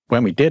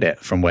when we did it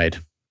from Wade,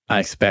 I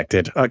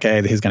expected, okay,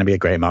 this is going to be a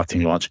great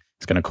marketing launch.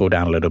 It's going to cool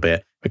down a little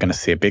bit. We're going to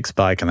see a big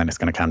spike and then it's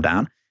going to come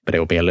down, but it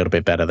will be a little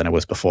bit better than it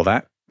was before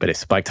that. But it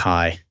spiked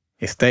high,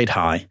 it stayed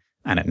high,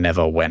 and it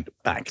never went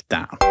back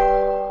down.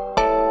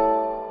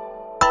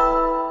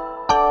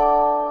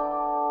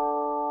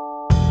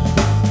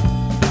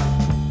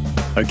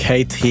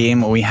 Okay,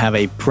 team, we have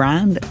a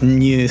brand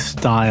new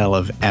style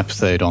of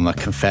episode on the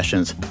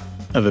Confessions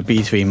of a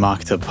B2B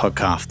Marketer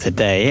podcast.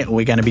 Today,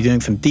 we're going to be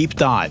doing some deep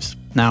dives.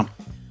 Now,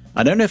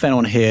 I don't know if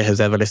anyone here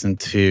has ever listened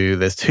to,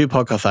 there's two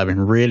podcasts I've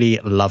been really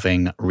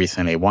loving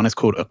recently. One is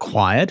called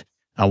Acquired,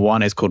 and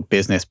one is called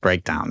Business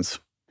Breakdowns.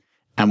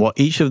 And what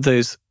each of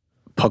those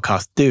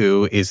podcasts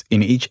do is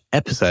in each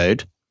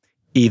episode,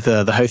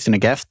 either the host and a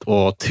guest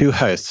or two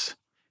hosts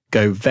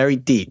go very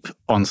deep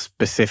on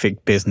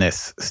specific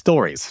business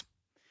stories.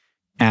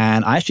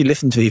 And I actually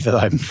listen to these as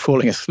I'm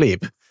falling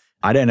asleep.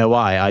 I don't know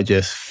why. I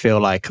just feel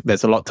like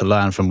there's a lot to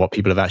learn from what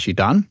people have actually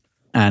done.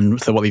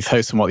 And so what these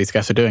hosts and what these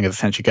guests are doing is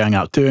essentially going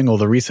out, doing all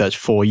the research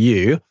for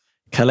you,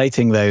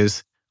 collating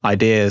those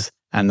ideas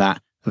and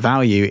that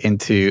value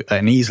into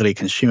an easily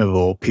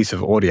consumable piece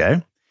of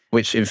audio,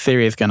 which in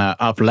theory is going to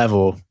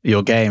up-level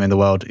your game in the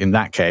world, in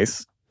that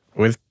case,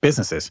 with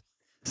businesses.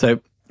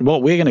 So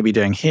what we're going to be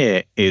doing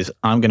here is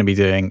I'm going to be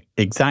doing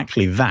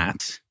exactly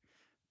that.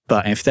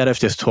 But instead of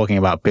just talking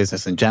about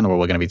business in general,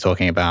 we're going to be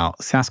talking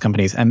about SaaS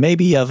companies and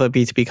maybe other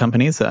B2B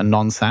companies that are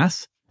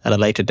non-SaaS at a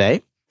later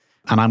date.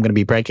 And I'm going to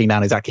be breaking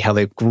down exactly how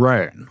they've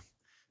grown.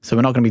 So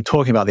we're not going to be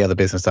talking about the other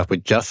business stuff. We're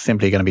just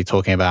simply going to be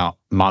talking about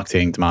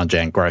marketing, demand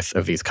gen, growth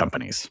of these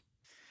companies.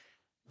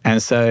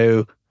 And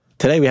so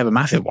today we have a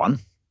massive one.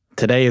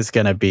 Today is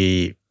going to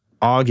be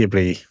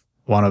arguably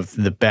one of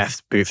the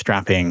best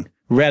bootstrapping,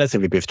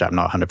 relatively bootstrapped,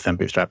 not 100%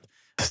 bootstrapped,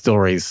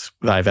 stories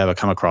that I've ever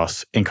come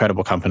across.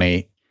 Incredible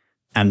company.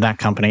 And that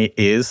company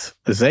is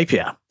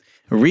Zapier.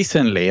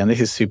 Recently, and this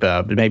is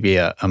super, maybe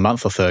a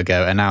month or so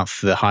ago,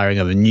 announced the hiring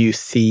of a new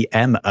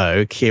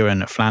CMO,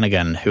 Kieran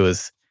Flanagan, who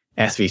was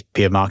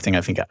SVP of marketing,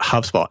 I think, at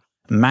HubSpot.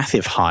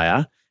 Massive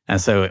hire. And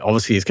so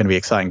obviously it's going to be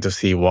exciting to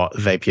see what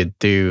Zapier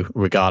do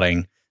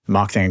regarding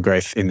marketing and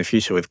growth in the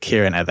future with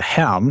Kieran at the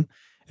helm.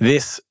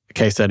 This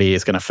case study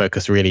is going to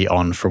focus really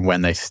on from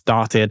when they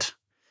started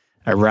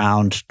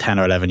around 10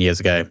 or 11 years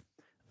ago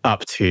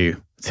up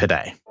to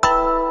today.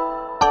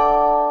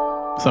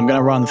 So I'm going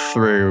to run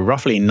through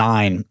roughly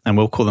 9, and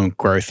we'll call them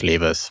growth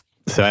levers.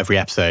 So every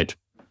episode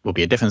will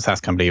be a different SaaS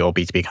company or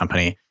B2B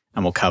company,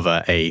 and we'll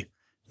cover a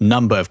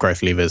number of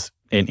growth levers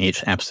in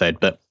each episode.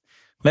 But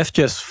let's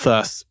just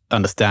first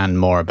understand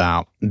more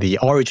about the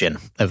origin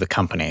of the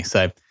company.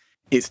 So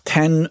it's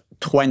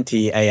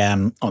 10:20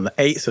 a.m. on the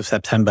 8th of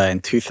September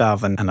in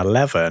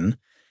 2011.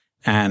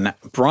 And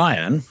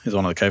Brian, who's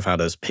one of the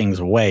co-founders,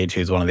 pings Wade,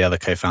 who's one of the other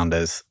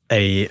co-founders,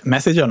 a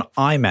message on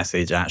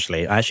iMessage,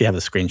 actually. I actually have a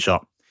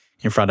screenshot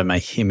in front of me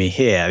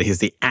here. Here's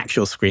the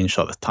actual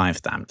screenshot that's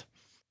timestamped.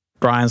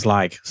 Brian's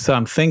like, so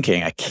I'm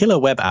thinking a killer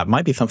web app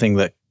might be something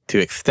that to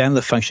extend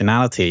the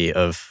functionality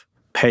of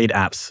paid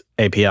apps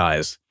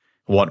APIs.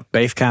 Want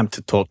Basecamp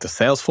to talk to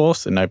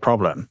Salesforce? And no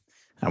problem.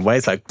 And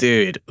Wade's like,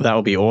 dude, that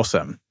would be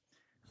awesome.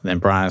 And then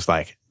Brian's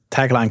like,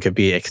 tagline could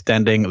be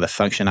extending the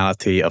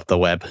functionality of the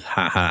web.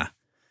 Haha.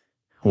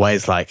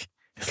 Wade's like,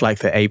 it's like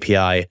the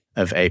API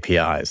of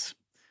APIs.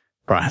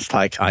 Brian's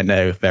like, I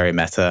know, very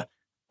meta.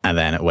 And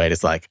then Wade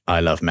is like, I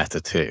love meta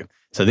too.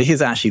 So this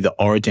is actually the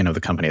origin of the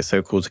company. It's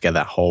so cool to get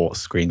that whole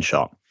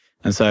screenshot.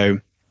 And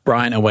so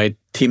Brian and Wade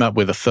team up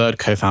with a third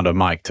co-founder,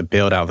 Mike, to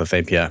build out the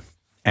Zapier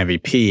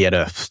MVP at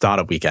a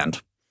startup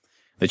weekend.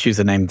 They choose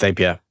the name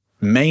Zapier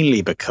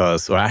mainly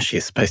because, or actually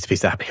it's supposed to be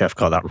Zapier, I've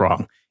got that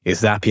wrong.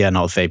 It's Zapier,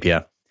 not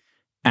Zapier.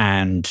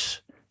 And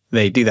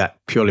they do that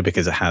purely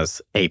because it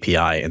has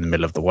API in the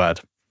middle of the word.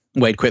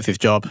 Wade quits his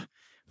job.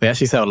 They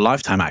actually sell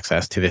lifetime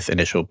access to this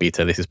initial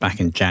beta. This is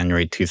back in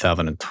January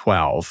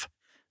 2012.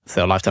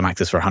 Sell lifetime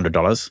access for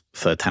 $100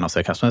 for 10 or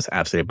so customers.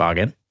 Absolute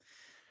bargain.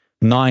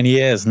 9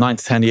 to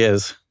 10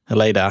 years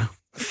later,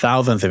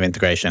 thousands of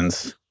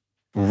integrations.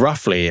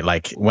 Roughly,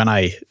 like when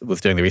I was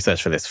doing the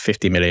research for this,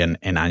 50 million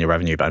in annual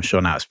revenue, but I'm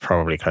sure now it's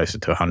probably closer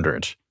to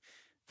 100.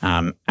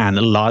 And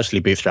largely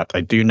bootstrapped.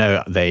 I do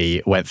know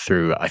they went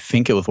through, I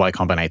think it was Y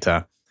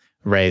Combinator,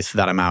 raised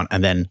that amount,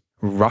 and then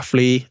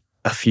roughly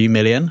a few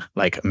million,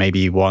 like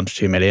maybe 1 to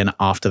 2 million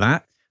after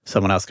that.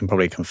 Someone else can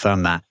probably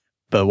confirm that.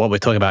 But what we're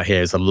talking about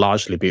here is a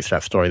largely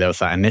bootstrap story. There was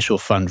that initial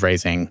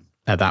fundraising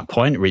at that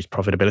point, reached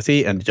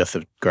profitability, and just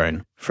have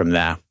grown from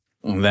there.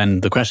 And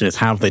then the question is,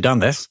 how have they done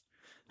this?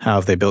 How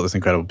have they built this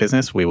incredible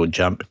business? We will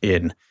jump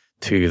in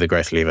to the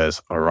growth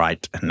levers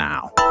right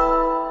now.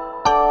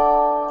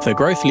 So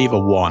growth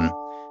lever 1,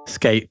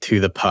 skate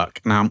to the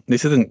puck. Now,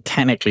 this isn't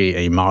technically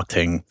a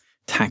marketing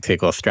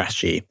tactic or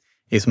strategy.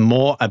 It's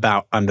more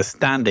about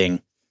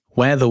understanding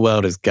where the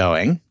world is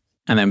going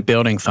and then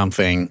building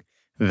something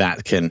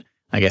that can,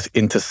 I guess,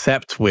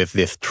 intercept with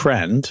this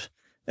trend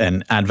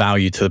and add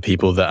value to the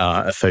people that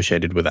are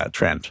associated with that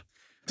trend.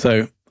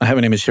 So I have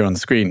an image here on the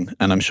screen,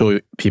 and I'm sure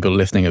people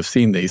listening have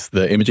seen these.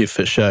 The images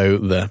that show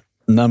the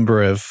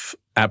number of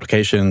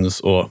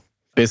applications or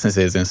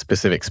businesses in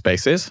specific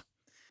spaces.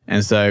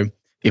 And so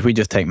if we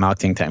just take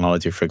marketing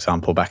technology, for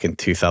example, back in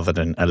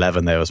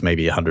 2011, there was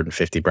maybe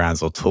 150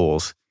 brands or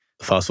tools.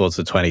 Fast forward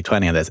to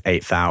 2020 and there's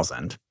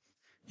 8,000.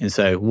 And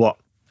so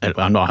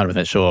I'm not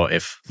 100% sure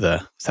if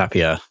the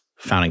Zapier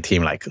founding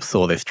team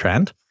saw this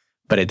trend,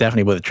 but it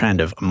definitely was a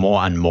trend of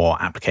more and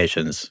more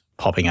applications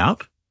popping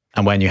up.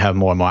 And when you have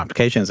more and more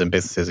applications and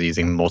businesses are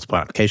using multiple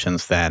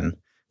applications, then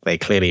they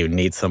clearly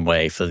need some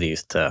way for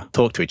these to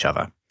talk to each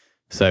other.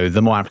 So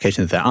the more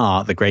applications there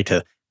are, the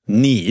greater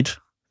need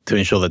to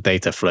ensure that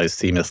data flows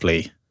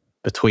seamlessly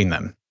between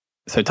them.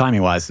 So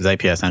timing-wise,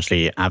 Zapier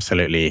essentially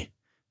absolutely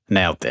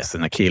nailed this.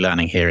 And the key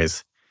learning here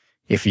is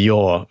if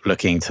you're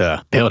looking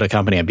to build a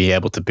company and be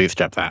able to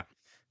bootstrap that,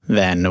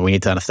 then we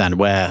need to understand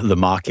where the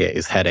market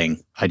is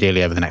heading,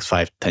 ideally over the next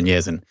 5-10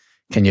 years. And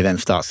can you then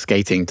start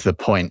skating to the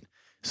point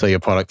so your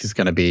product is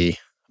going to be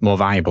more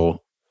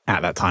valuable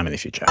at that time in the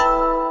future?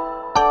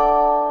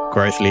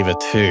 Growth lever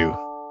 2,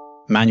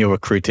 manual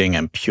recruiting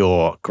and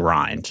pure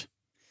grind.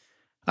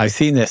 I've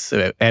seen this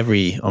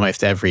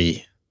almost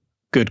every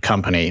good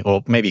company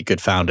or maybe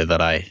good founder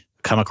that I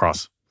come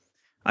across.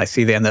 I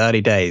see that in the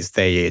early days,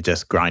 they are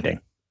just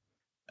grinding.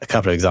 A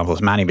couple of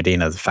examples. Manny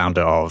Medina, the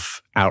founder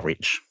of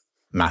Outreach,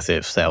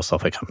 massive sales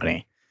software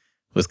company,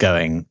 was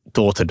going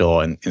door to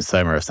door in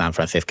Soma of San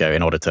Francisco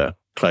in order to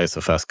close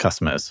the first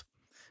customers.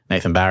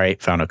 Nathan Barry,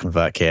 founder of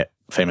ConvertKit,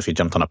 famously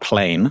jumped on a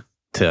plane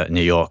to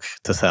New York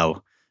to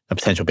sell a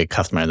potential big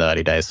customer in the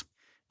early days.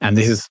 And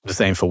this is the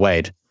same for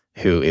Wade,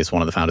 who is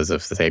one of the founders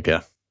of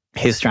Zapier.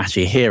 His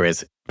strategy here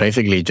is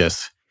basically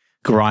just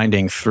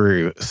grinding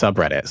through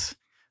subreddits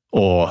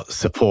or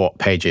support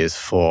pages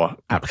for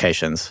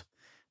applications,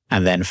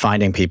 and then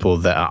finding people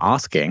that are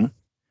asking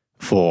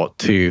for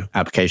two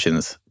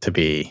applications to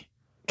be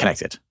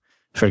connected.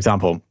 For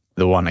example,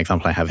 the one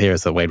example I have here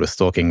is that Wade was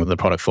stalking the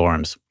product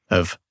forums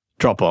of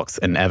Dropbox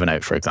and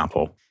Evernote, for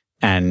example.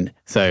 And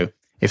so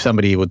if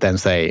somebody would then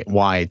say,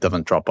 why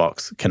doesn't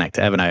Dropbox connect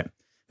to Evernote?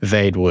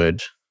 Wade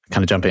would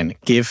kind of jump in,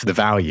 give the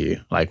value,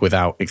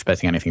 without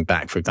expecting anything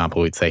back. For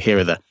example, we'd say, here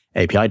are the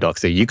API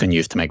docs that you can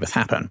use to make this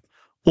happen.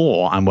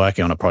 Or I'm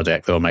working on a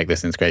project that will make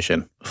this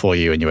integration for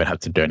you and you won't have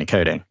to do any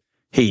coding.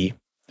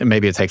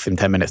 Maybe it takes him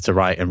 10 minutes to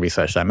write and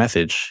research that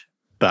message,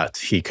 but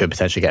he could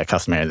potentially get a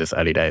customer in this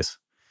early days.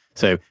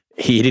 So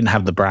he didn't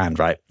have the brand,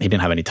 right? He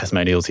didn't have any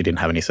testimonials. He didn't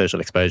have any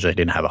social exposure. He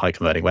didn't have a high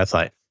converting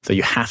website. So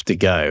you have to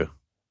go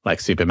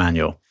super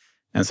manual.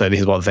 And so this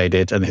is what they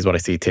did. And this is what I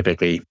see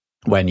typically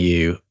when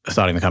you are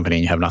starting the company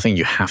and you have nothing.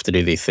 You have to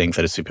do these things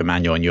that are super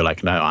manual. And you're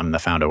like, no, I'm the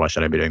founder. Why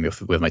should I be doing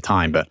this with my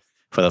time? But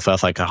for the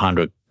first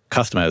 100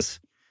 customers,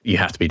 you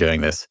have to be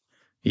doing this.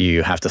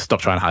 You have to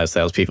stop trying to hire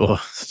salespeople,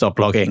 stop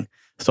blogging,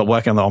 stop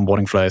working on the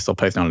onboarding flow, stop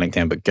posting on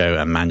LinkedIn, but go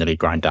and manually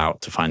grind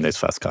out to find those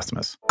first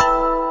customers.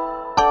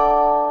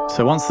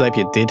 So once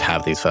Zapier did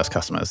have these first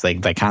customers, they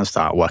can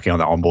start working on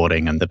the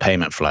onboarding and the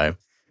payment flow.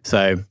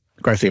 So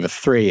growth lever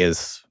 3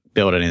 is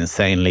build an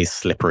insanely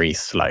slippery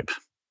slope.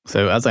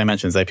 So as I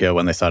mentioned, Zapier,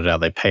 when they started out,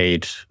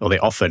 they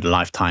offered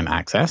lifetime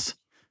access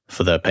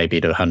for the pay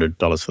to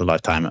 $100 for the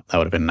lifetime. That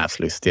would have been an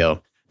absolute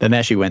steal. Then they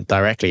actually went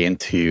directly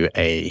into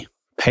a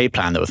pay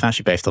plan that was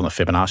actually based on the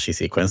Fibonacci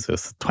sequence. It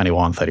was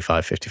 21,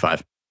 35,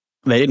 55.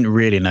 They didn't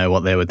really know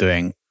what they were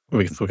doing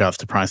with regards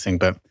to pricing,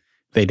 but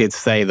they did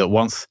say that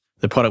once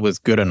the product was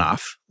good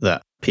enough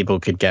that people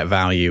could get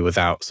value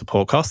without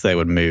support costs, they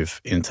would move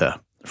into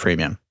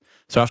freemium.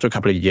 So after a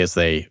couple of years,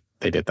 they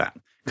did that.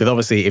 Because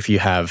obviously, if you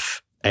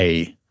have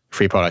a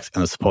free product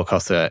and the support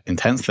costs are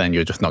intense, then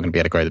you're just not going to be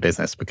able to grow the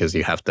business because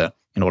you have to,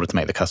 in order to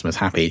make the customers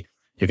happy,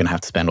 you're going to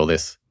have to spend all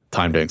this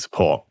time doing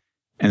support.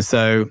 And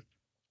so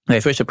they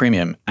switched to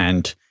premium.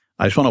 And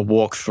I just want to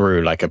walk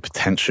through a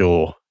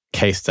potential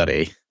case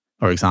study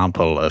or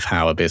example of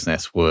how a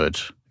business would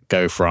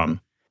go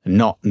from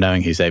not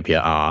knowing who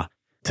Zapier are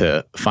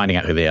to finding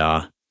out who they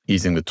are,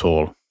 using the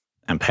tool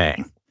and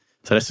paying.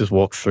 So let's just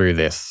walk through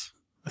this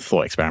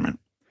thought experiment.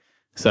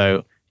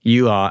 So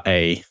you are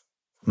a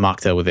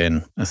marketer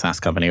within a SaaS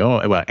company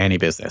or any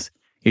business.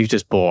 You've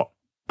just bought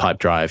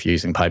Pipedrive,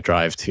 using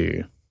Pipedrive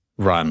to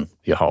run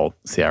your whole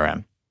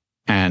CRM.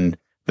 And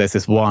there's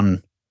this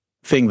one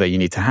thing that you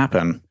need to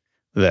happen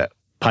that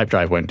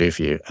Pipedrive won't do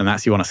for you. And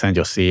that's you want to send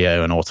your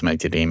CEO an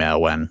automated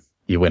email when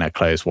you win a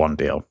close one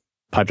deal.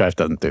 Pipedrive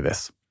doesn't do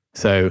this.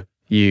 So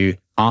you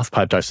ask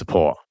Pipedrive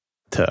support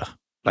to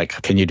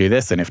can you do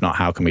this? And if not,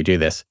 how can we do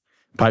this?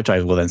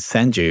 Pipedrive will then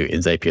send you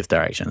in Zapier's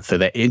direction. So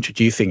they're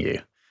introducing you.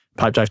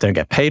 Pipedrive don't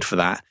get paid for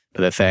that,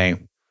 but they're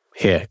saying,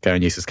 here, go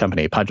and use this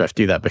company. Pipedrive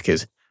do that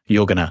because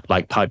you're going to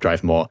like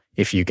Pipedrive more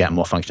if you get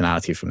more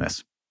functionality from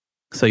this.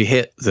 So you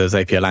hit the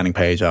Zapier landing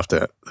page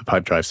after the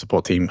Pipedrive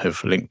support team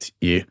have linked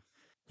you.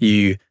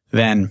 You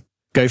then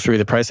go through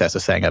the process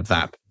of setting up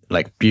that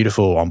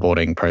beautiful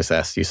onboarding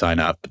process. You sign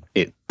up.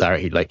 It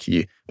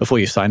directly before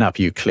you sign up,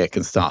 you click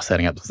and start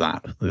setting up the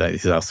Zap.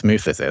 This is how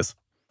smooth this is.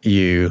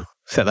 You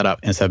set that up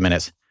in 7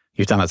 minutes.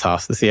 You've done the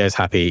task. The CEO is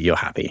happy. You're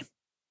happy.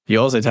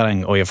 You're also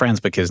telling all your friends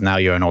because now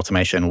you're an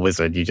automation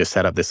wizard. You just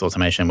set up this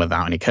automation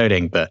without any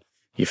coding, but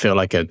you feel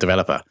like a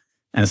developer.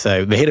 And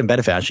so the hidden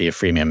benefit actually of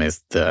freemium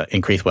is the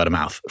increased word of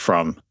mouth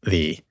from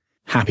the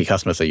happy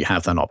customers that you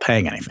have that are not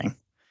paying anything,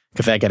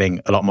 because they're getting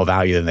a lot more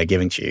value than they're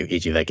giving to you,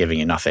 e.g. they're giving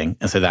you nothing.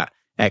 And so that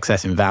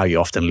excess in value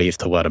often leads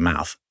to word of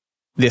mouth.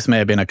 This may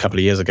have been a couple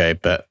of years ago,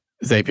 but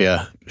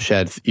Zapier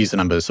shared user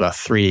numbers about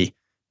 3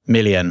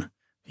 million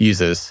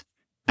users,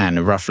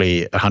 and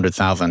roughly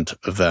 100,000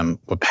 of them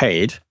were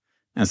paid.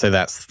 And so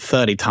that's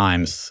 30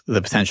 times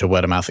the potential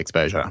word of mouth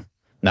exposure.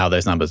 Now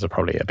those numbers are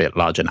probably a bit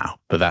larger now,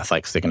 but that's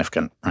like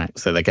significant, right?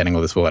 So they're getting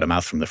all this word of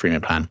mouth from the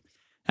freemium plan.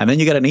 And then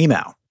you get an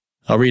email.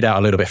 I'll read out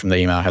a little bit from the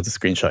email. I have the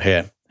screenshot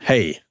here.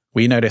 Hey,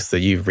 we noticed that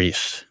you've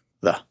reached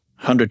the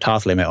 100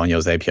 task limit on your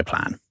Zapier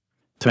plan.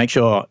 To make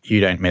sure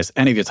you don't miss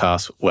any of your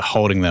tasks, we're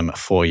holding them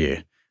for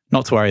you.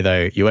 Not to worry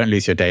though, you won't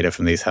lose your data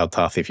from these held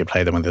tasks if you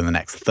play them within the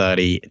next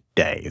 30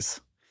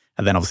 days.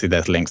 And then obviously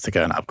there's links to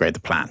go and upgrade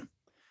the plan.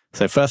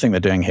 So first thing they're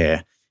doing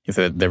here is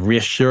that they're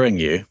reassuring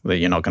you that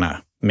you're not going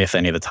to miss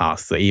any of the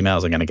tasks. The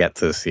emails are going to get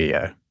to the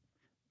CEO.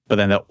 But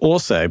then they're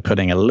also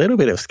putting a little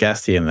bit of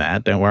scarcity in there.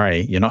 Don't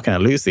worry, you're not going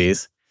to lose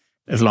these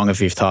as long as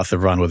these tasks are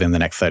run within the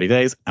next 30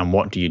 days. And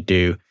what do you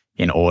do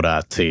in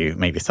order to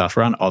make these tasks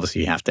run?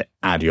 Obviously, you have to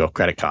add your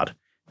credit card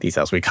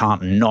details. We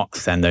can't not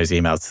send those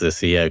emails to the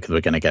CEO because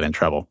we're going to get in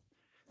trouble.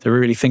 So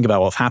really think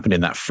about what's happened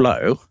in that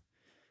flow.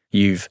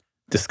 You've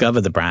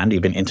discovered the brand.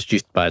 You've been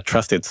introduced by a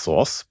trusted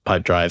source,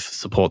 Pipedrive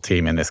support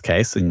team in this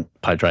case, and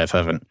Pipedrive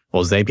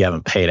Zapier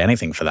haven't paid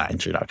anything for that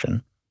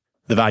introduction.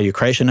 The value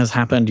creation has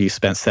happened. You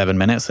spent 7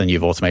 minutes and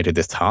you've automated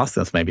this task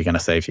that's maybe going to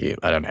save you,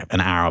 I don't know,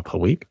 an hour per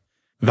week.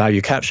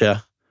 Value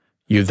capture,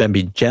 you'd then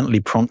be gently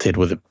prompted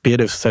with a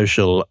bit of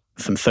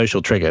some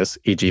social triggers,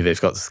 e.g.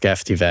 they've got the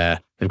scarcity there,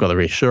 they've got the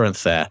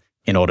reassurance there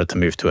in order to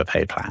move to a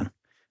paid plan.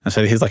 And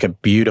so here's like a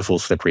beautiful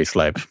slippery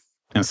slope.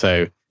 And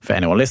so for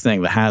anyone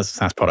listening that has a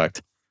SaaS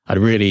product, I'd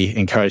really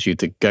encourage you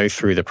to go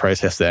through the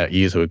process that a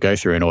user would go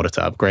through in order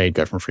to upgrade,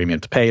 go from freemium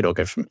to paid, or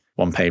go from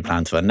one paid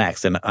plan to the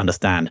next, and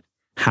understand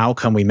how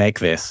can we make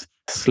this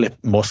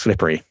more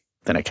slippery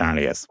than it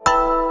currently is.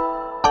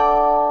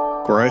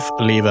 Growth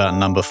lever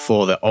number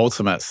 4, the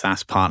ultimate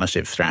SaaS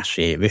partnership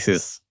strategy. This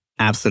is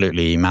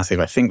absolutely massive.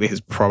 I think this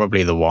is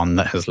probably the one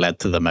that has led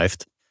to the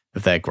most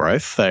of their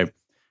growth. So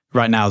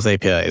right now,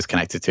 Zapier is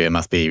connected to, it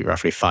must be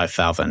roughly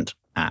 5,000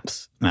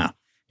 apps. Now,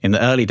 in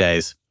the early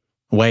days,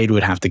 Wade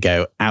would have to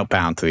go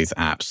outbound to these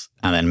apps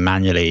and then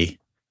manually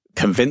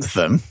convince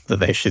them that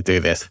they should do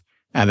this,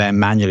 and then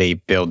manually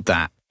build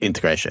that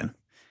integration.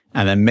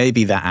 And then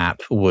maybe that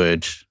app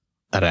would,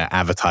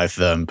 advertise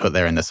them, put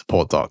there in the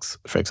support docs,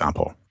 for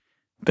example.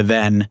 But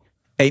then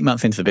 8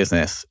 months into the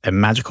business, a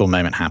magical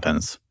moment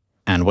happens,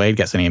 and Wade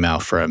gets an email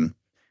from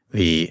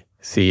the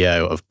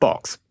CEO of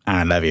Box,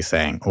 Aaron Levy,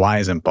 saying, why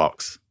isn't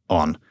Box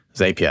on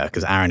Zapier?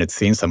 Because Aaron had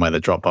seen somewhere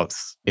that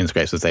Dropbox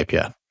integrates with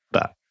Zapier,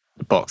 but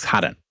Box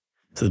hadn't.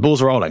 So the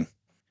ball's rolling.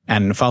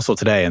 And fast forward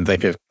today, and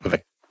Zapier with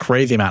a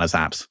crazy amount of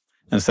apps.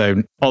 And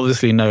so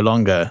obviously no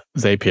longer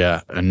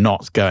Zapier are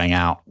not going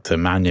out to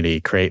manually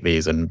create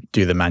these and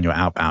do the manual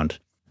outbound,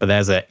 but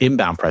there's an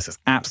inbound process.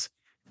 Apps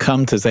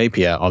come to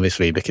Zapier,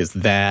 obviously, because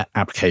their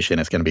application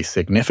is going to be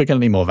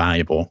significantly more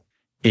valuable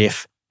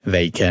if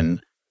they can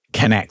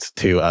connect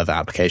to other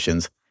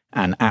applications.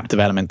 And app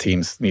development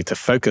teams need to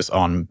focus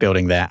on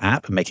building their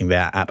app, making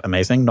their app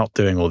amazing, not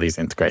doing all these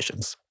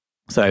integrations.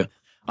 So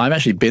I've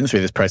actually been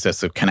through this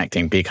process of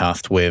connecting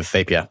Bcast with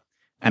Zapier,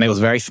 and it was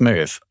very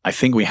smooth. I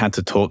think we had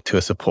to talk to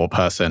a support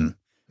person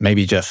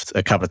maybe just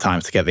a couple of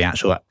times to get the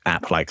actual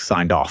app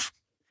signed off.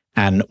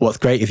 And what's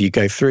great, if you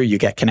go through, you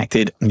get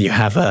connected, and you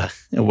have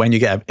when you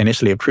get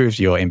initially approved,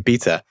 you're in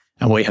beta.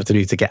 And what you have to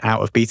do to get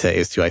out of beta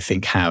is to, I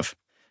think, have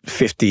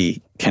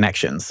 50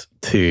 connections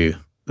to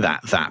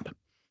that Zap.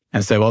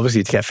 And so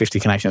obviously to get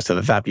 50 connections to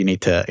the Zap, you need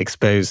to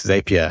expose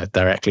Zapier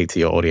directly to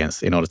your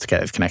audience in order to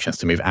get those connections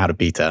to move out of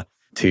beta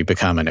to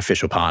become an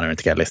official partner and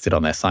to get listed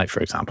on their site,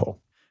 for example.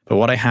 But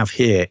what I have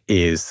here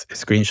is a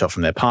screenshot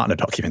from their partner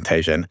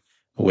documentation,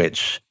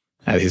 which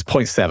is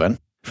point 7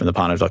 from the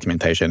partner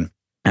documentation.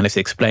 And it's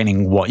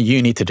explaining what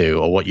you need to do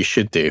or what you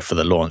should do for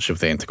the launch of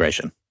the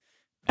integration.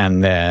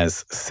 And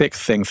there's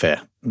 6 things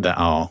here that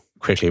I'll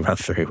quickly run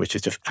through, which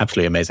is just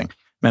absolutely amazing.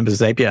 Members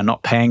of Zapier are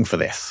not paying for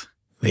this.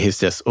 These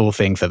are just all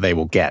things that they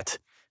will get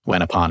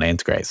when a partner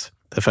integrates.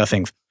 The first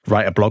thing,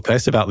 write a blog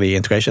post about the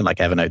integration like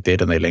Evernote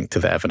did, and they link to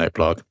the Evernote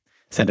blog.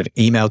 Send an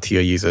email to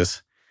your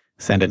users.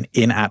 Send an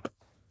in-app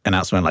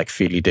announcement like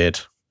Feedly did.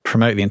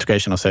 Promote the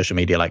integration on social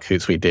media like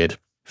Hootsuite did.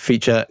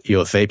 Feature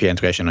your Zapier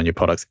integration on your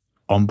product's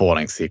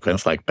onboarding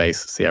sequence like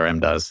Base CRM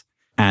does.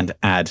 And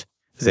add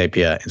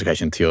Zapier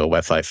integration to your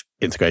website's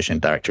integration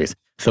directories.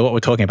 So what we're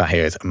talking about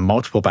here is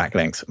multiple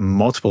backlinks,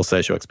 multiple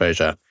social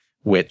exposure,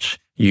 which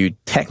you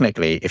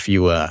technically, if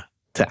you were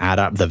to add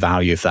up the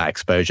value of that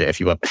exposure, if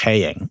you were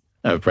paying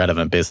a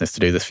relevant business to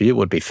do this for you,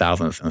 would be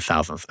thousands and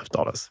thousands of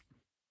dollars.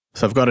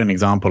 So I've got an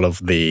example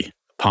of the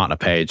partner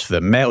page, the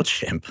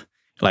MailChimp,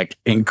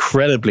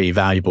 incredibly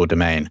valuable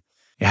domain.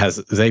 It has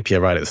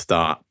Zapier right at the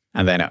start,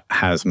 and then it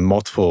has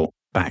multiple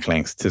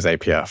backlinks to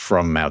Zapier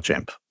from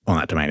MailChimp on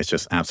that domain. It's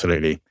just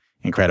absolutely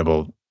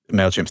incredible.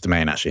 MailChimp's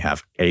domain actually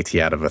have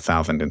 80 out of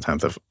 1,000 in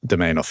terms of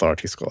domain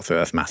authority score. So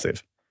that's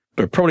massive.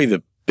 But probably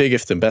the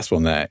biggest and best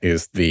one there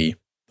is the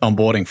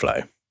onboarding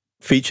flow.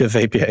 Feature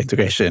Zapier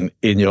integration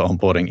in your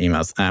onboarding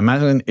emails. Now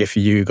imagine if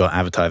you got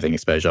advertising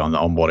exposure on the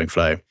onboarding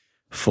flow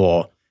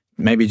for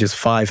maybe just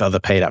 5 other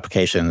paid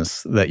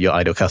applications that your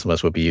ideal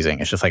customers would be using.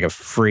 It's just like a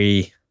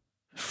free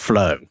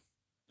flow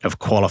of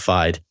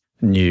qualified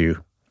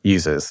new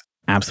users.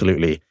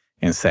 Absolutely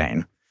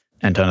insane.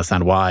 And to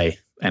understand why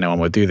anyone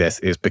would do this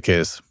is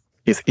because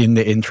it's in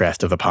the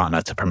interest of a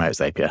partner to promote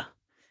Zapier.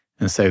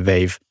 And so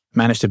they've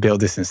managed to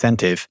build this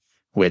incentive,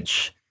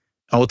 which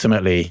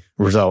ultimately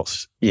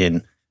results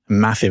in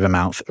massive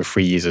amounts of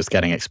free users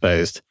getting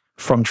exposed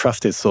from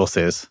trusted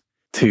sources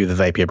to the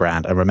Zapier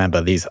brand. And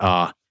remember, these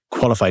are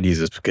qualified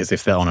users because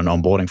if they're on an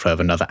onboarding flow of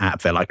another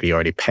app, they're likely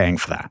already paying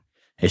for that.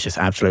 It's just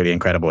absolutely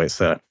incredible.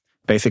 It's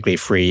basically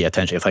free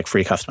attention. It's like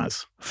free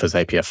customers for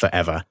Zapier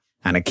forever.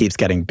 And it keeps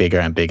getting bigger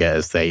and bigger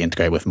as they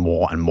integrate with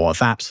more and more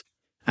apps.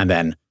 And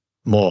then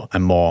more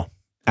and more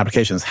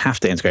applications have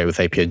to integrate with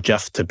Zapier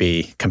just to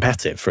be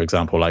competitive. For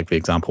example, like the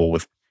example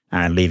with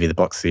Aaron Levy, the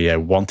Box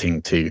CEO,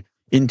 wanting to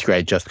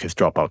integrate just because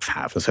Dropbox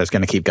have. And so it's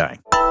going to keep going.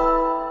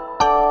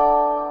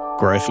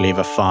 Growth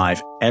lever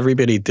 5,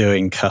 everybody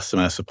doing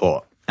customer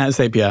support. At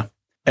Zapier,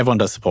 everyone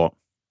does support.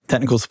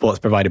 Technical support is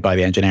provided by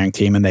the engineering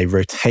team and they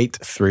rotate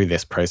through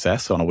this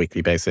process on a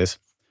weekly basis.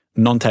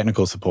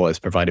 Non-technical support is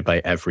provided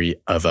by every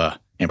other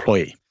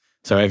employee.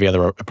 So every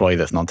other employee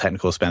that's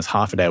non-technical spends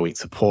half a day a week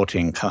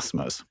supporting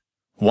customers.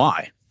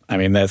 Why? I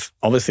mean, there's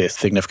obviously a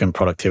significant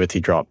productivity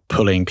drop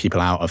pulling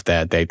people out of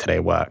their day-to-day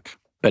work.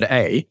 But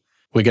A,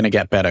 we're going to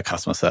get better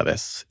customer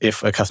service.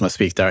 If a customer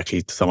speaks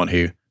directly to someone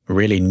who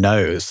really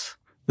knows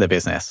the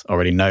business,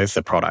 already knows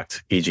the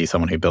product, e.g.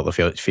 someone who built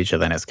the feature,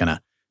 then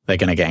they're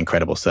going to get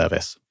incredible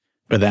service.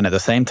 But then at the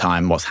same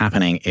time, what's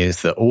happening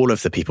is that all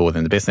of the people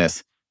within the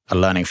business are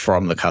learning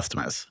from the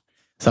customers.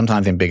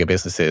 Sometimes in bigger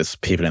businesses,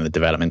 people in the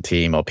development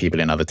team or people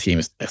in other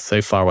teams are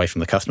so far away from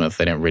the customers,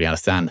 they don't really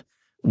understand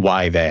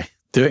why they're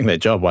doing their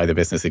job, why the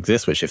business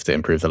exists, which is to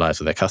improve the lives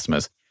of their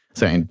customers.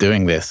 So in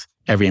doing this,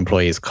 every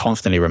employee is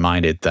constantly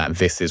reminded that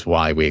this is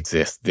why we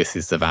exist. This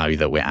is the value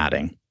that we're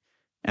adding.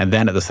 And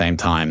then at the same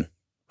time,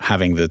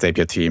 having the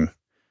Zapier team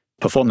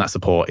perform that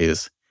support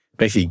is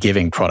basically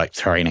giving product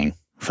training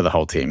for the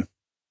whole team.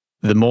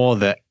 The more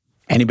that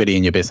anybody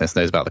in your business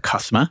knows about the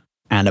customer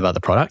and about the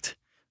product,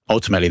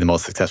 ultimately, the more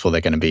successful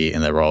they're going to be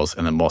in their roles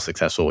and the more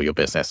successful your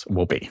business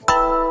will be.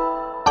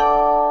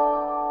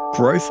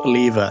 Growth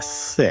lever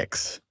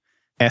 6,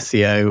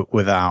 SEO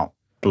without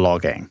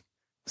blogging.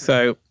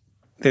 So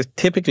there's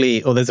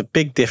a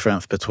big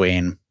difference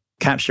between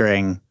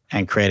capturing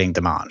and creating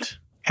demand.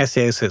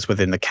 SEO sits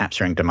within the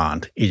capturing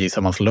demand, e.g.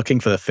 someone's looking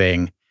for the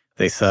thing,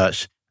 they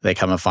search, they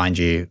come and find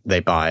you, they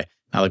buy.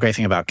 Now, the great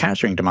thing about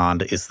capturing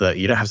demand is that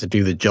you don't have to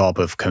do the job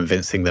of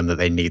convincing them that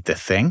they need the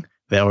thing.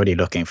 They're already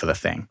looking for the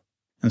thing.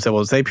 And so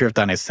what Zapier have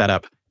done is set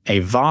up a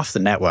vast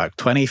network,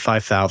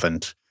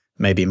 25,000,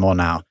 maybe more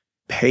now,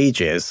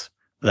 pages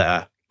that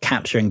are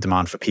capturing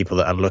demand for people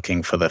that are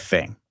looking for the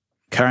thing.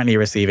 Currently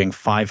receiving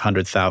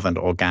 500,000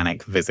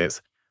 organic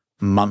visits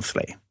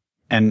monthly.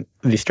 And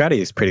the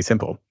strategy is pretty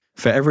simple.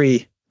 For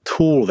every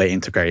tool they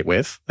integrate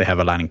with, they have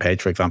a landing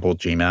page, for example,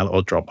 Gmail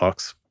or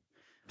Dropbox.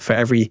 For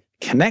every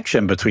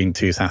connection between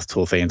 2 SaaS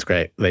tools they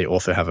integrate, they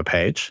also have a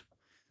page.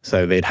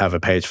 So they'd have a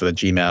page for the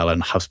Gmail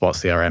and HubSpot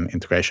CRM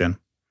integration.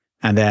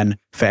 And then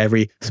for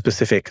every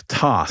specific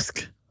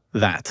task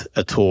that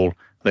a tool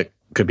that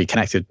could be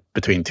connected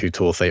between 2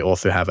 tools, they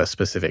also have a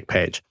specific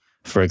page.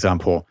 For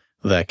example,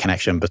 the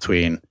connection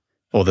between,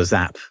 or the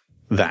Zap,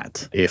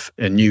 that if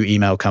a new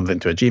email comes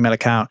into a Gmail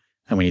account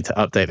and we need to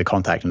update the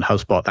contact in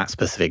HubSpot, that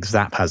specific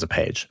Zap has a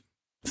page.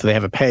 So they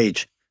have a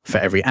page for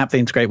every app they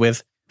integrate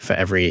with, for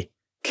every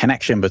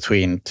connection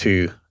between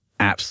 2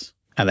 apps,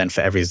 and then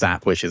for every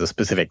Zap, which is a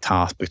specific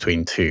task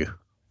between 2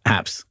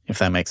 apps, if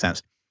that makes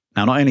sense.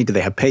 Now, not only do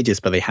they have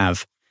pages, but they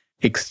have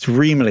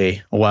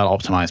extremely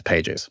well-optimized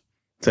pages.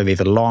 So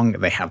these are long,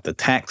 they have the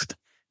text,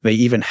 they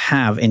even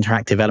have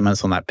interactive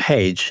elements on that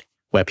page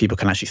where people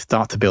can actually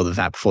start to build a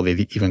Zap before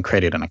they've even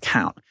created an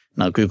account.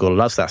 Now, Google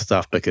loves that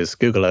stuff because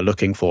Google are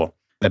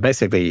they're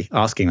basically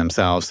asking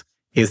themselves,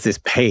 is this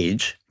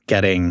page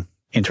getting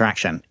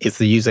interaction? Is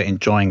the user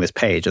enjoying this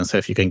page? And so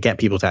if you can get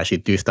people to actually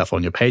do stuff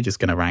on your page, it's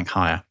going to rank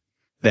higher.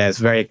 There's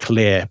very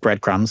clear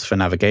breadcrumbs for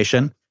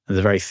navigation. There's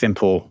a very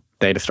simple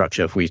data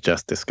structure we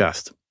just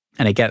discussed.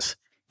 And it gets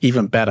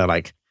even better.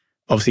 Like,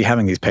 obviously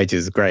having these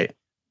pages is great,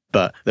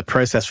 but the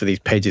process for these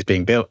pages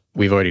being built,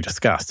 we've already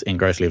discussed in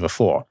Growth Lever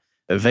 4.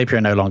 Zapier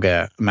are no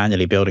longer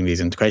manually building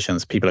these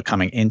integrations. People are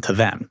coming into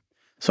them.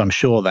 So I'm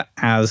sure that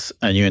as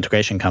a new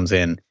integration comes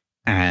in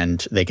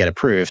and they get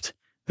approved,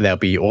 there'll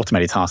be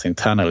automated tasks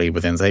internally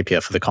within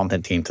Zapier for the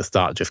content team to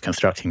start just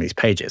constructing these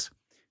pages.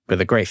 But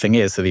the great thing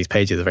is that these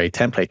pages are very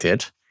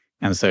templated.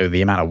 And so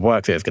the amount of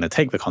work that it's going to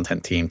take the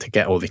content team to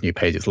get all these new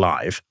pages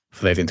live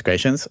for those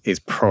integrations is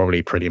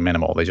probably pretty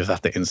minimal. They just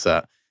have to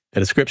insert a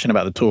description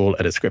about the tool,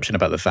 a description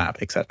about the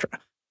Zap, etc.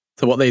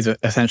 So what they've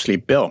essentially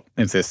built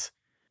is this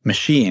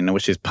machine,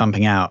 which is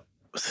pumping out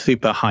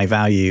super high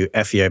value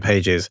SEO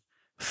pages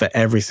for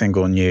every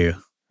single new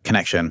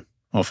connection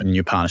or for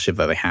new partnership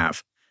that they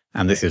have.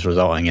 And this is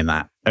resulting in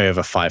that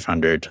over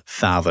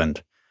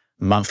 500,000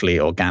 monthly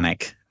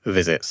organic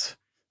visits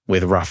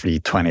with roughly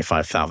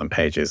 25,000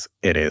 pages.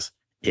 It is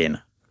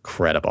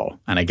incredible.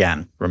 And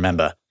again,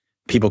 remember,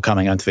 people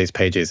coming onto these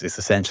pages is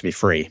essentially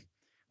free.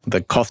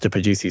 The cost to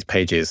produce these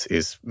pages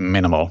is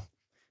minimal.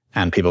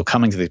 And people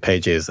coming to these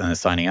pages and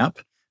signing up,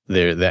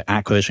 the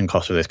acquisition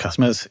cost of those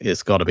customers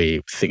is got to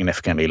be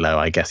significantly low.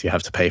 I guess you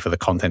have to pay for the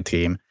content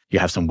team. You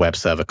have some web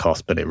server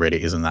costs, but it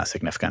really isn't that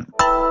significant.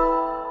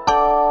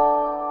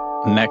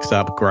 Next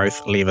up,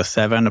 growth lever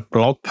 7,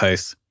 blog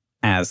posts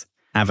as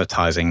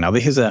advertising. Now,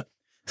 this is a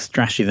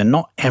strategy that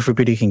not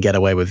everybody can get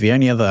away with. The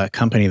only other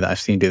company that I've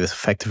seen do this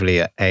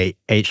effectively are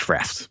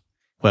Ahrefs,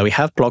 where we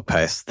have blog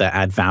posts that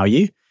add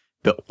value,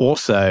 but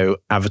also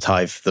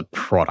advertise the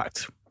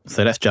product.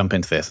 So let's jump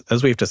into this.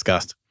 As we've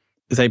discussed,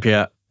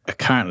 Zapier are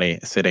currently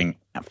sitting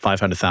at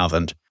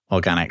 500,000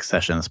 organic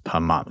sessions per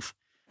month.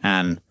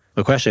 And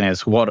the question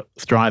is,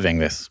 what's driving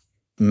this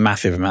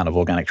massive amount of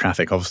organic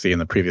traffic? Obviously, in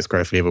the previous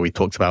growth lever, we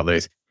talked about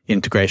those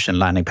integration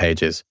landing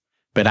pages.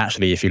 But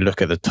actually, if you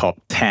look at the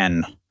top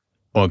 10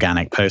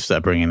 organic posts that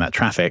are bringing that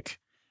traffic,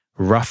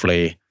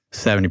 roughly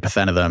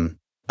 70% of them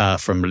are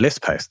from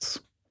list posts.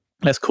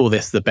 Let's call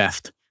this the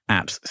best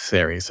apps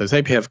series. So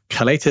Zapier have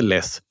collated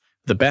lists,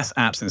 the best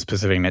apps in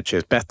specific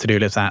niches, best to-do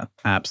list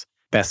apps,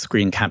 best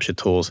screen capture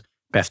tools,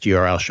 best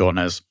URL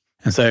shorteners.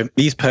 And so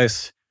these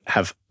posts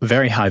have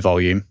very high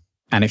volume.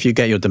 And if you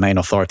get your domain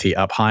authority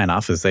up high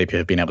enough, as Zapier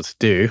have been able to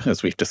do,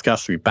 as we've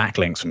discussed through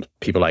backlinks from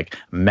people like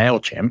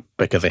MailChimp,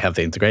 because they have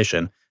the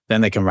integration,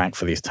 then they can rank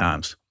for these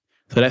terms.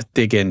 So let's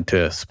dig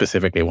into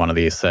specifically one of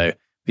these. So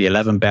the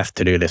 11 best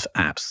to-do list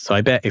apps. So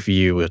I bet if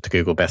you were to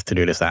Google best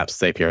to-do list apps,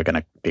 Zapier are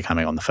going to be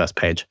coming on the first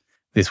page.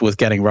 This was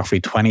getting roughly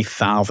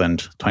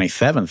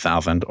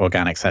 27,000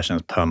 organic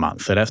sessions per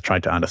month. So let's try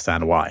to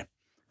understand why.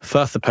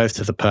 First, the post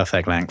is a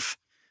perfect length,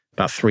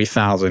 about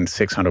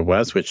 3,600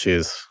 words, which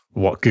is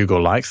what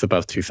Google likes,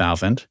 above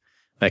 2,000.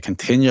 They're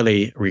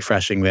continually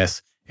refreshing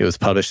this. It was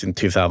published in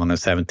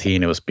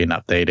 2017. It was being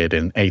updated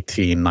in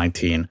 18,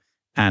 19,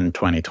 and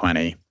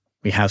 2020.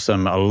 We have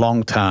some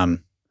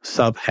long-term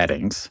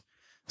subheadings.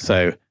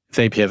 So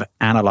Zapier have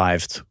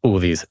analyzed all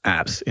these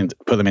apps,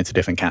 put them into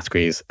different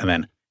categories, and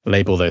then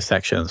label those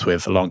sections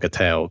with longer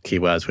tail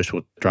keywords, which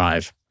will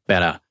drive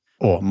better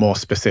or more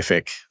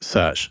specific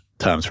search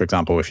terms. For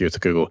example, if you were to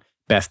Google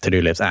best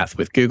to-do list apps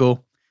with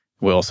Google,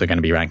 we're also going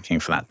to be ranking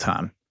for that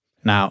term.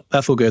 Now,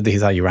 that's all good. This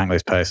is how you rank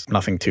those posts.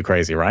 Nothing too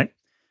crazy, right?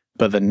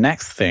 But the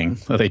next thing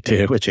that they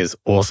do, which is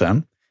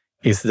awesome,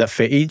 is that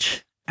for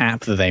each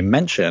app that they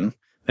mention,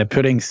 they're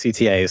putting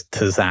CTAs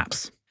to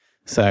Zaps.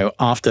 So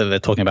after they're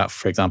talking about,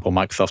 for example,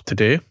 Microsoft To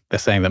Do, they're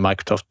saying that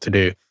Microsoft To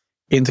Do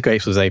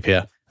integrates with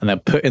Zapier, and they'll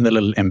put in the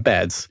little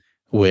embeds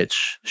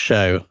which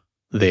show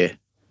the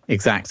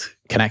exact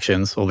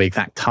connections or the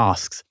exact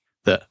tasks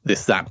that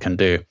this Zap can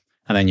do.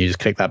 And then you just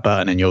click that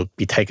button and you'll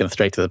be taken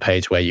straight to the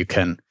page where you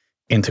can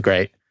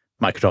integrate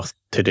Microsoft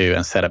To Do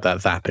and set up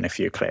that Zap in a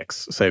few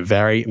clicks. So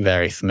very,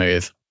 very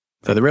smooth.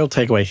 So the real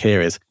takeaway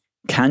here is,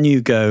 can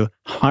you go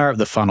higher up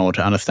the funnel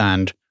to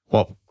understand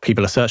what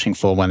people are searching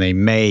for when they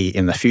may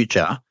in the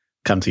future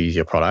come to use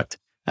your product,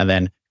 and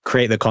then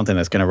create the content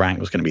that's going to rank,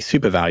 that's going to be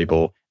super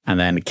valuable. And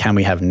then can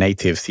we have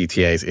native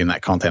CTAs in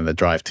that content that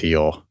drive to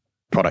your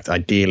product?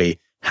 Ideally,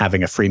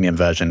 having a freemium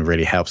version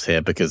really helps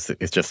here because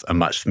it's just a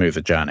much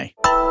smoother journey.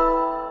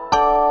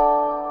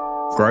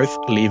 Growth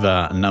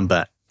lever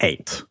number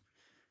 8.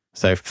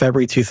 So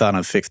February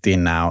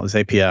 2016 now,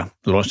 Zapier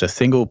launched a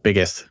single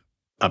biggest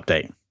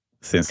update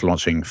since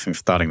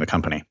starting the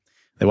company.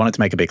 They wanted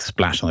to make a big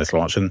splash on this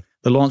launch. And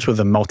the launch was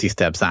a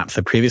multi-step Zap.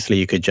 So previously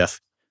you could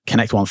just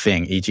connect one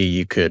thing, e.g.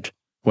 you could,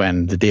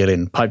 when the deal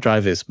in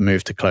Pipedrive is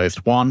moved to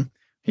closed one,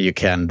 you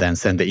can then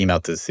send the email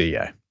to the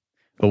CEO.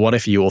 But what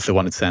if you also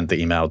wanted to send the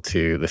email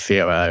to the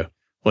COO,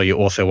 or you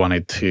also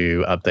wanted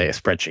to update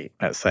a spreadsheet,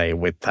 let's say,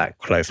 with that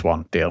closed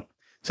one deal?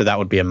 So that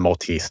would be a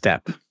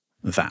multi-step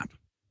Zap.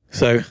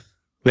 So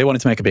they wanted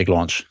to make a big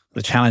launch.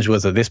 The challenge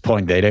was at this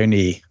point, they'd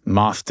only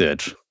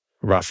mastered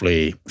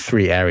roughly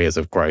 3 areas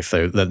of growth.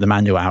 So the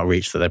manual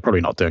outreach that they're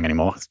probably not doing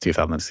anymore, it's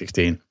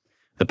 2016.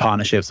 The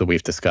partnerships that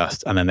we've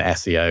discussed, and then the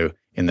SEO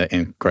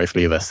in growth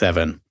lever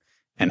 7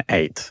 and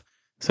 8.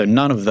 So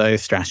none of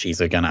those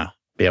strategies are going to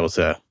be able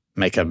to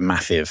make a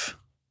massive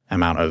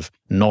amount of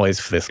noise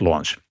for this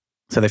launch.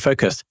 So they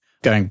focused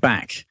going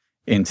back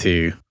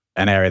into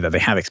an area that they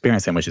have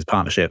experience in, which is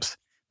partnerships.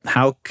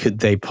 How could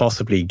they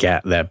possibly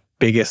get their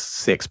biggest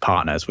 6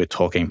 partners, we're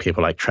talking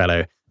people like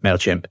Trello,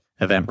 MailChimp,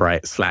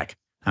 Eventbrite, Slack,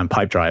 and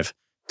Pipedrive,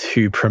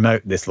 to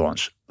promote this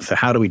launch? So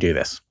how do we do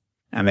this?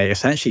 And they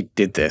essentially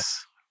did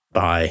this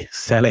by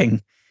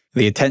selling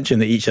the attention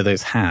that each of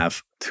those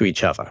have to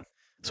each other.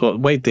 So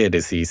what Wade did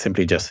is he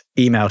simply just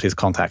emailed his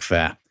contacts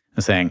there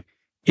and saying,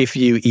 if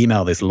you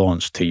email this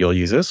launch to your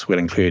users, we'll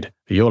include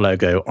your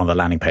logo on the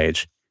landing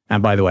page.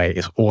 And by the way,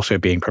 it's also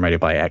being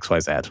promoted by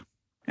XYZ.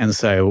 And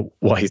so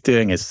what he's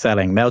doing is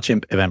selling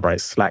MailChimp,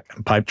 Eventbrite, Slack,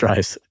 and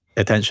Pipedrive's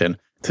attention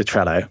to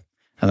Trello.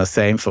 And the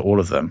same for all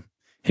of them.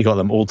 He got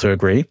them all to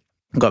agree,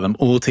 got them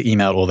all to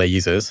email all their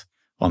users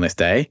on this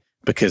day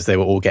because they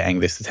were all getting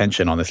this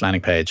attention on this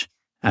landing page.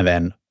 And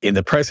then in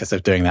the process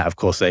of doing that, of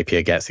course,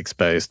 Zapier gets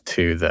exposed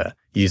to the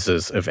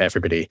users of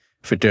everybody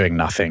for doing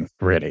nothing,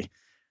 really.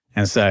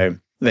 And so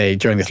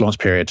during this launch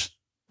period,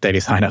 daily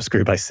signups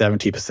grew by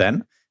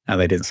 70%, and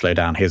they didn't slow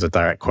down. Here's a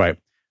direct quote.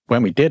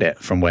 When we did it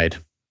from Wade,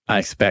 I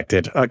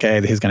expected, okay,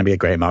 this is going to be a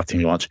great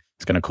marketing launch.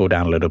 It's going to cool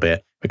down a little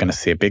bit. We're going to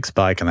see a big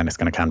spike, and then it's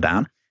going to come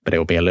down. But it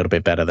will be a little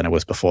bit better than it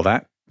was before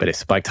that. But it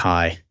spiked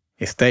high,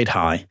 it stayed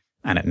high,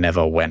 and it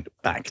never went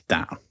back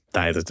down.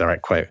 That is a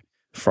direct quote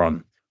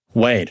from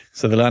Wade.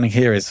 So the learning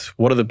here is,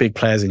 what are the big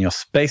players in your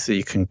space that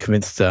you can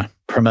convince to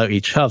promote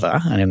each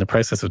other? And in the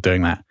process of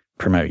doing that,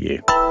 promote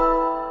you.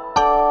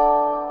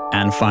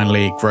 And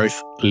finally,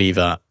 growth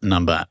lever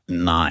number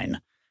 9,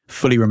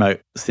 fully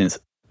remote since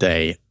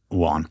day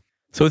 1.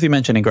 So as you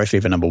mentioned in growth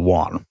lever number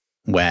 1,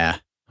 where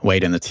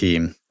Wade and the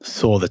team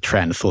saw the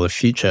trend, saw the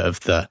future of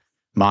the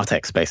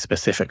MarTech space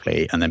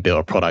specifically, and then built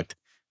a product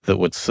that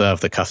would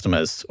serve the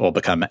customers or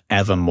become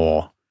ever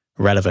more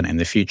relevant in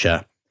the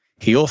future,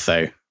 he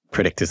also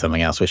predicted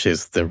something else, which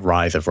is the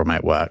rise of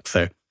remote work.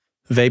 So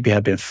Zapier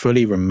had been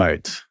fully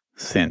remote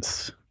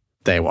since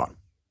day 1.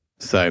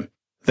 So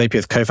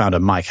Zapier's co-founder,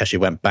 Mike, actually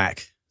went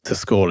back to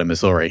school in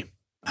Missouri,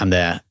 and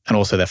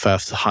also their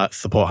first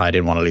support hire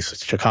didn't want to leave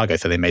Chicago.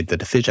 So they made the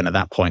decision at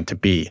that point to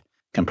be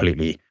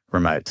completely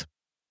remote.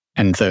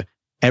 And so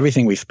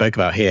everything we spoke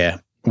about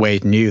here,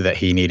 Wade knew that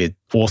he needed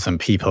awesome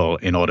people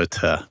in order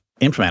to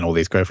implement all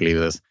these growth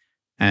levers.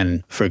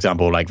 And for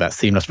example, like that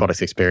seamless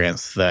product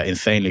experience, the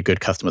insanely good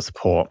customer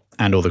support,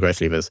 and all the growth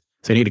levers.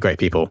 So he needed great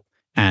people.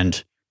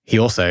 And he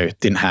also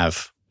didn't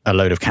have a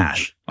load of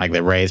cash. Like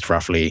they raised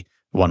roughly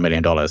 $1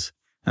 million.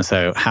 And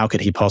so how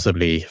could he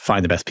possibly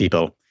find the best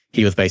people?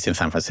 He was based in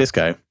San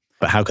Francisco,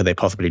 but how could they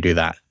possibly do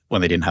that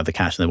when they didn't have the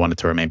cash and they wanted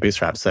to remain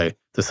bootstrapped? So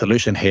the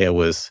solution here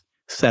was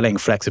selling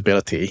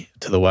flexibility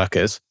to the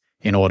workers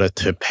in order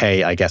to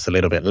pay, I guess, a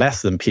little bit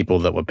less than people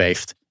that were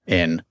based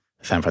in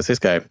San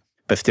Francisco,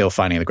 but still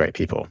finding the great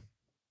people.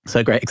 So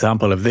a great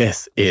example of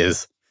this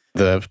is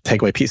the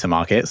takeaway pizza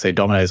market. So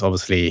Domino's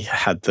obviously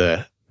had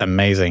the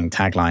amazing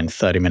tagline,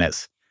 30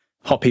 minutes,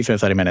 hot pizza in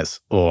 30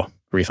 minutes or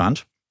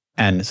refund.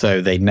 And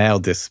so they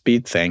nailed this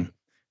speed thing.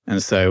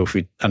 And so if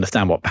we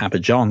understand what Papa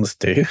John's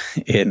do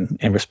in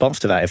response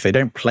to that, if they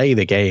don't play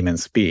the game in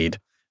speed,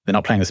 they're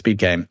not playing the speed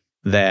game,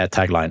 their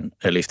tagline,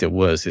 at least it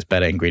was, is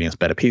better ingredients,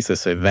 better pizza.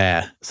 So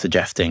they're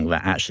suggesting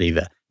that actually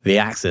the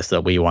axis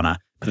that we want to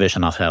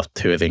position ourselves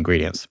to are the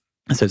ingredients.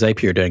 And so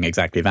Zapier are doing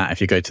exactly that.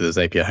 If you go to the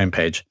Zapier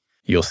homepage,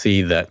 you'll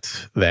see that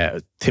they're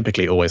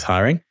typically always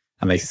hiring,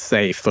 and they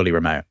say fully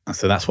remote. And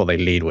so that's what they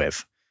lead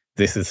with.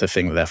 This is the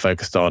thing that they're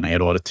focused on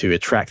in order to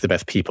attract the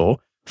best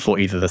people for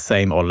either the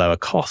same or lower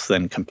costs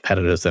than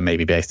competitors that may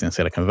be based in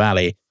Silicon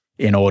Valley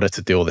in order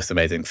to do all this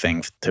amazing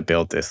things to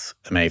build this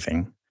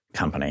amazing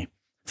company.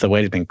 So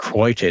Wade has been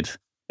quoted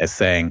as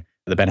saying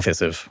the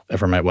benefits of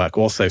remote work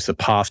also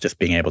surpass just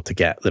being able to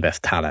get the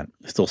best talent.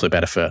 It's also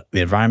better for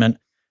the environment,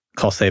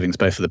 cost savings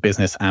both for the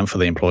business and for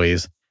the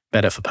employees,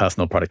 better for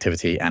personal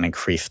productivity, and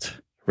increased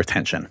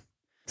retention.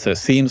 So it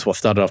seems what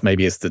started off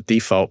maybe as the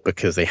default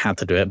because they had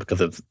to do it because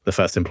of the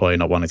first employee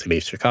not wanting to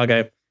leave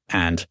Chicago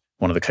and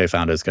one of the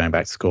co-founders going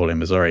back to school in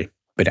Missouri.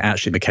 But it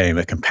actually became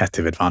a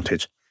competitive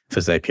advantage for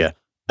Zapier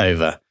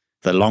over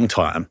the long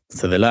term.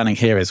 So the learning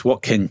here is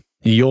what can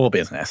your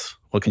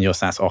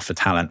SaaS offer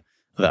talent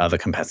that other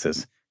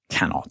competitors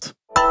cannot?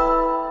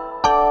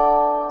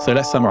 So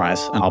let's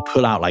summarize, and I'll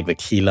pull out like the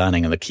key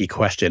learning and the key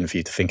question for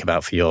you to think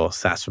about for your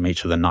SaaS from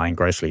each of the 9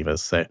 growth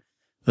levers. So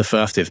the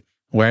first is,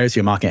 where is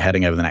your market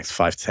heading over the next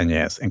 5 to 10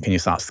 years? And can you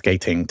start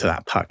skating to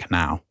that puck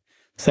now?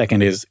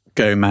 Second is,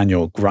 go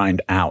manual,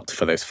 grind out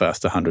for those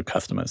first 100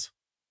 customers.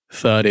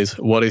 Third is,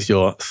 what is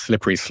your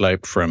slippery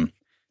slope from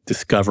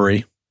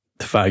discovery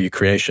to value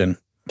creation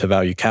to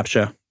value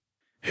capture?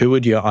 Who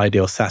would your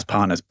ideal SaaS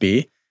partners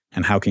be?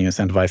 And how can you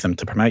incentivize them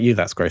to promote you?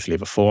 That's growth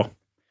lever 4.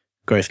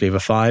 Growth lever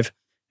 5,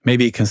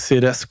 maybe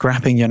consider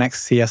scrapping your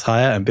next CS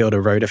hire and build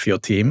a rotor for your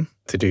team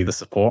to do the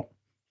support.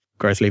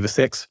 Growth lever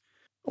 6,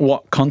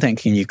 what content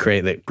can you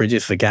create that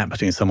bridges the gap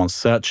between someone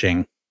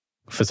searching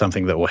for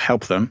something that will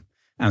help them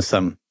and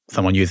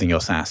someone using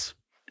your SaaS?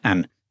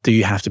 And do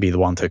you have to be the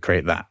one to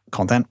create that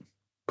content?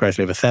 Growth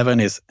lever 7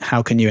 is,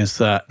 how can you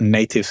insert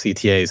native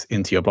CTAs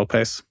into your blog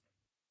posts?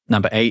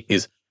 Number 8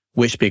 is,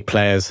 which big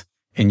players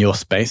in your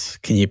space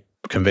can you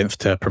convince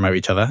to promote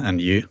each other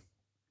and you?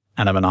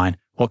 And number 9,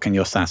 what can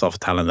your SaaS offer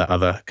talent that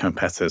other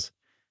competitors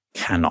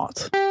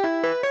cannot?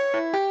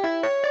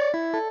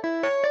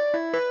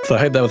 So I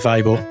hope that was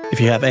valuable.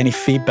 If you have any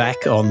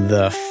feedback on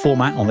the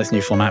format, on this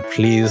new format,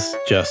 please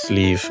just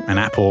leave an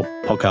Apple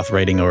podcast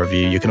rating or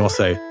review. You can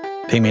also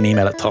ping me an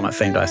email at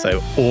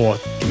tom@fame.so or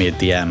give me a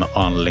DM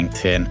on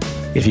LinkedIn.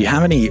 If you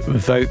have any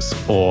votes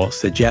or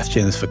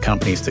suggestions for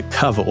companies to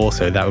cover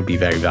also, that would be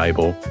very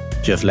valuable.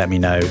 Just let me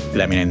know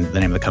the name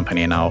of the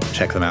company and I'll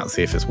check them out and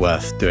see if it's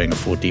worth doing a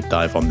full deep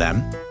dive on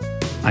them.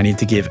 I need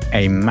to give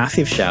a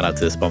massive shout out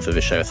to the sponsor of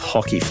the show, it's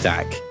Hockey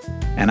Stack.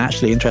 And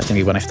actually,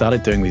 interestingly, when I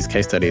started doing these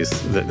case studies,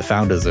 the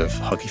founders of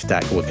Hockey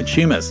Stack were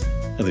consumers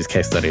of these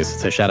case studies.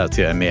 So shout out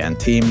to Amir and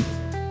team.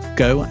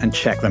 Go and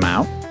check them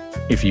out.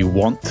 If you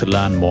want to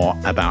learn more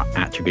about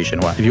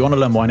attribution, or if you want to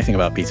learn more anything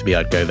about B2B,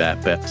 I'd go there.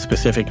 But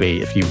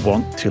specifically, if you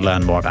want to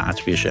learn more about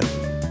attribution,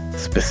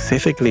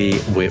 specifically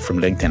from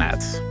LinkedIn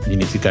ads, you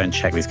need to go and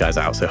check these guys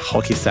out. So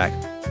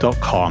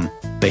hockeystack.com.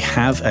 They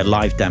have a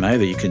live demo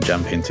that you can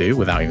jump into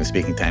without even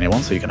speaking to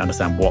anyone, so you can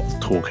understand what the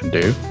tool can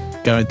do.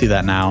 Go and do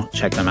that now,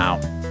 check them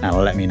out, and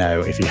let me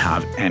know if you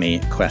have any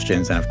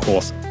questions. And of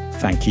course,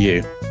 thank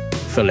you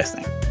for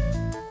listening.